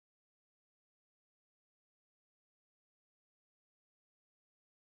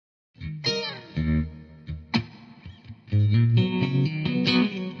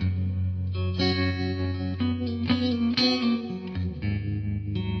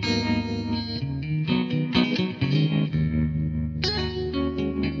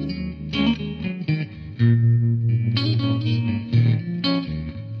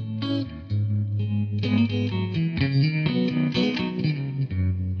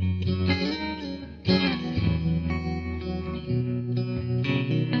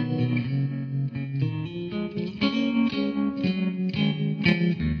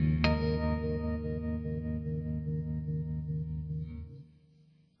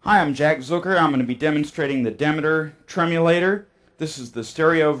Hi, I'm Jack Zucker. I'm going to be demonstrating the Demeter Tremulator. This is the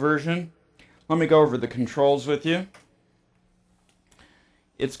stereo version. Let me go over the controls with you.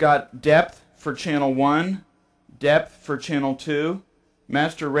 It's got depth for channel 1, depth for channel 2,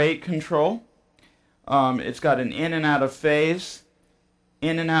 master rate control. It's got an in and out of phase,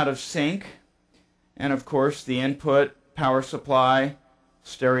 in and out of sync, and of course the input, power supply,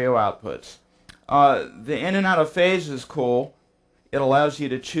 stereo outputs. The in and out of phase is cool. It allows you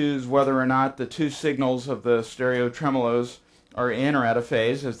to choose whether or not the two signals of the stereo tremolos are in or out of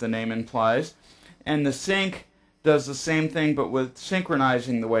phase, as the name implies. And the sync does the same thing, but with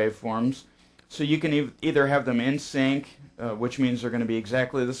synchronizing the waveforms. So you can either have them in sync, which means they're going to be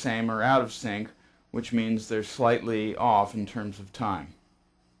exactly the same, or out of sync, which means they're slightly off in terms of time.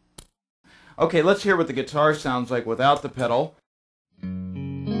 Okay, let's hear what the guitar sounds like without the pedal.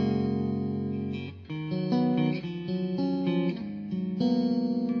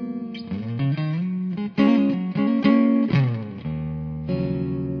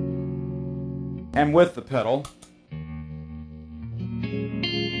 And with the pedal.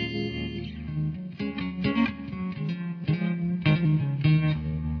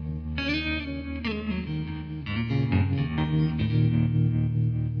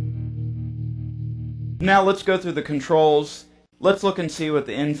 Now let's go through the controls. Let's look and see what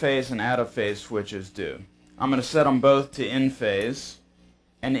the in phase and out of phase switches do. I'm going to set them both to in phase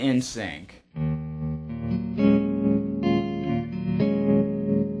and in sync.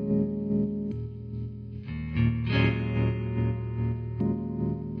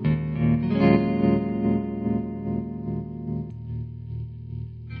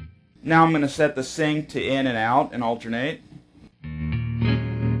 Now I'm going to set the sync to in and out and alternate.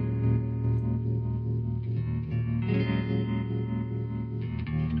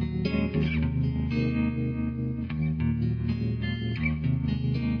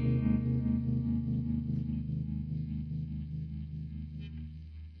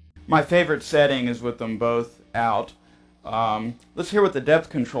 My favorite setting is with them both out. Let's hear what the depth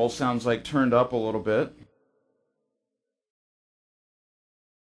control sounds like turned up a little bit.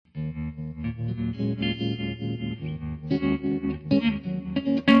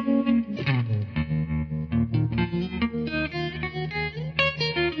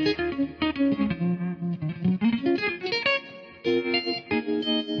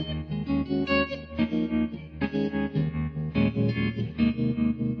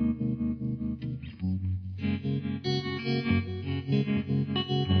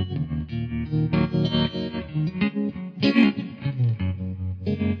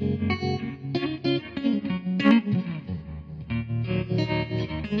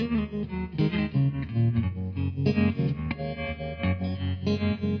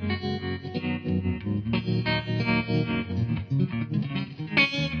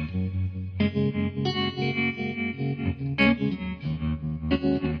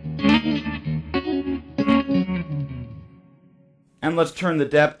 And let's turn the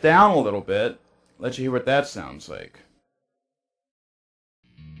depth down a little bit. Let you hear what that sounds like.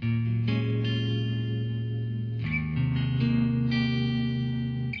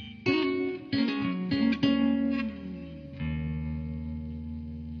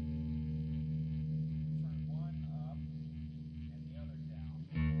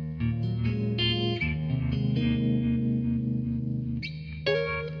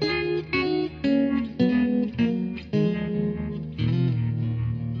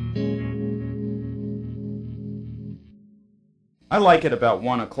 I like it about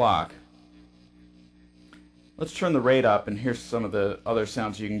 1 o'clock. Let's turn the rate up and here's some of the other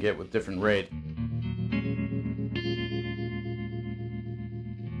sounds you can get with different rate.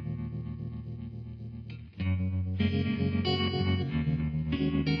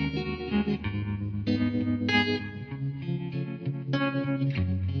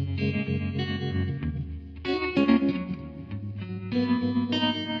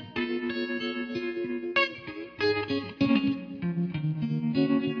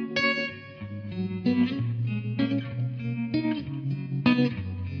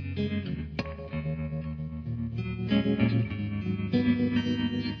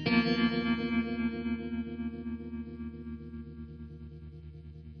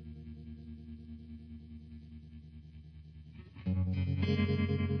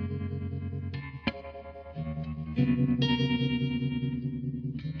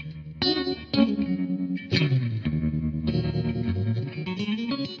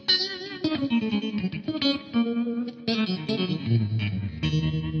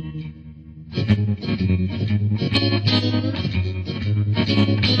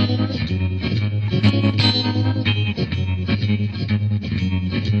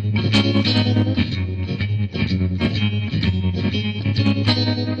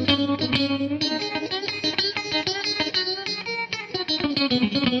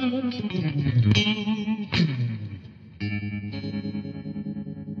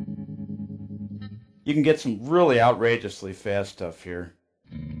 You can get some really outrageously fast stuff here.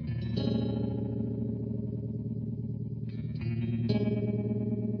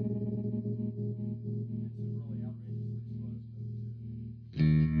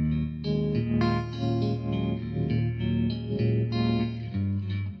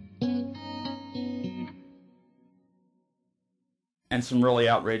 And some really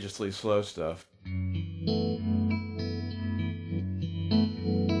outrageously slow stuff.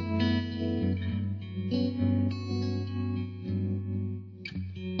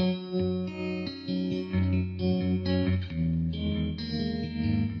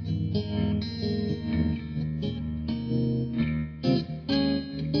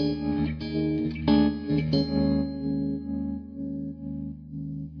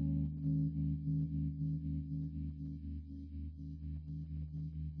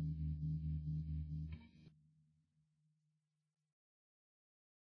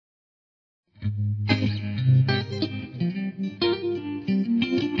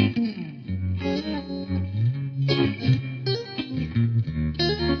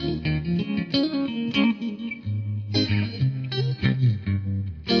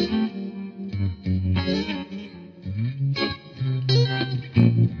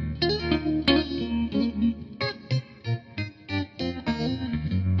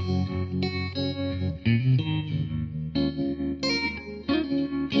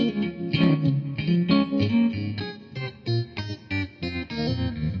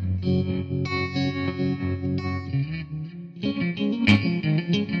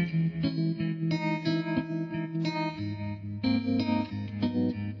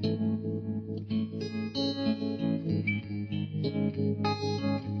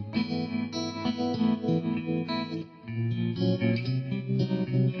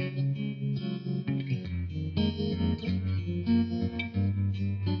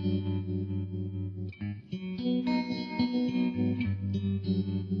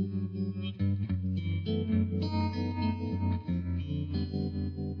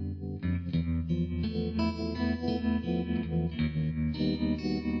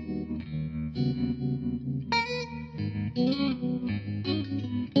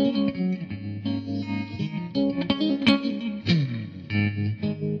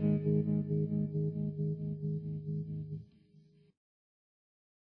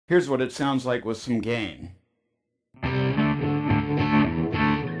 Here's what it sounds like with some gain.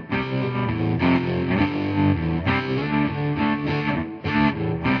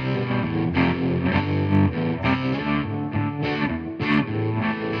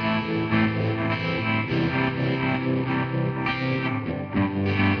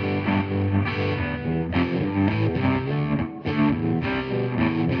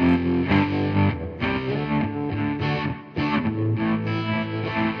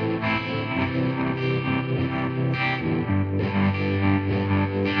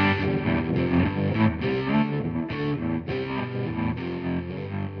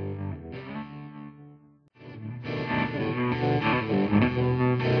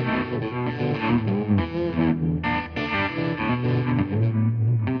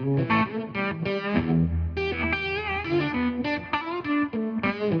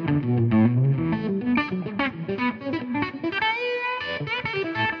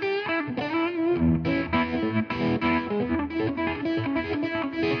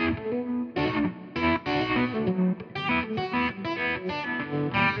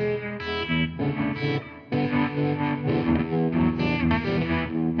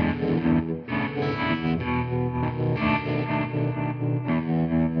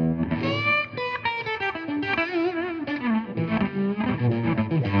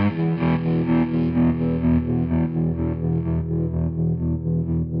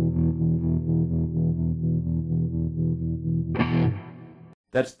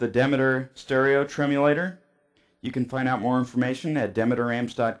 That's the Demeter Stereo Tremulator. You can find out more information at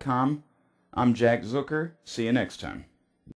demeteramps.com. I'm Jack Zucker. See you next time.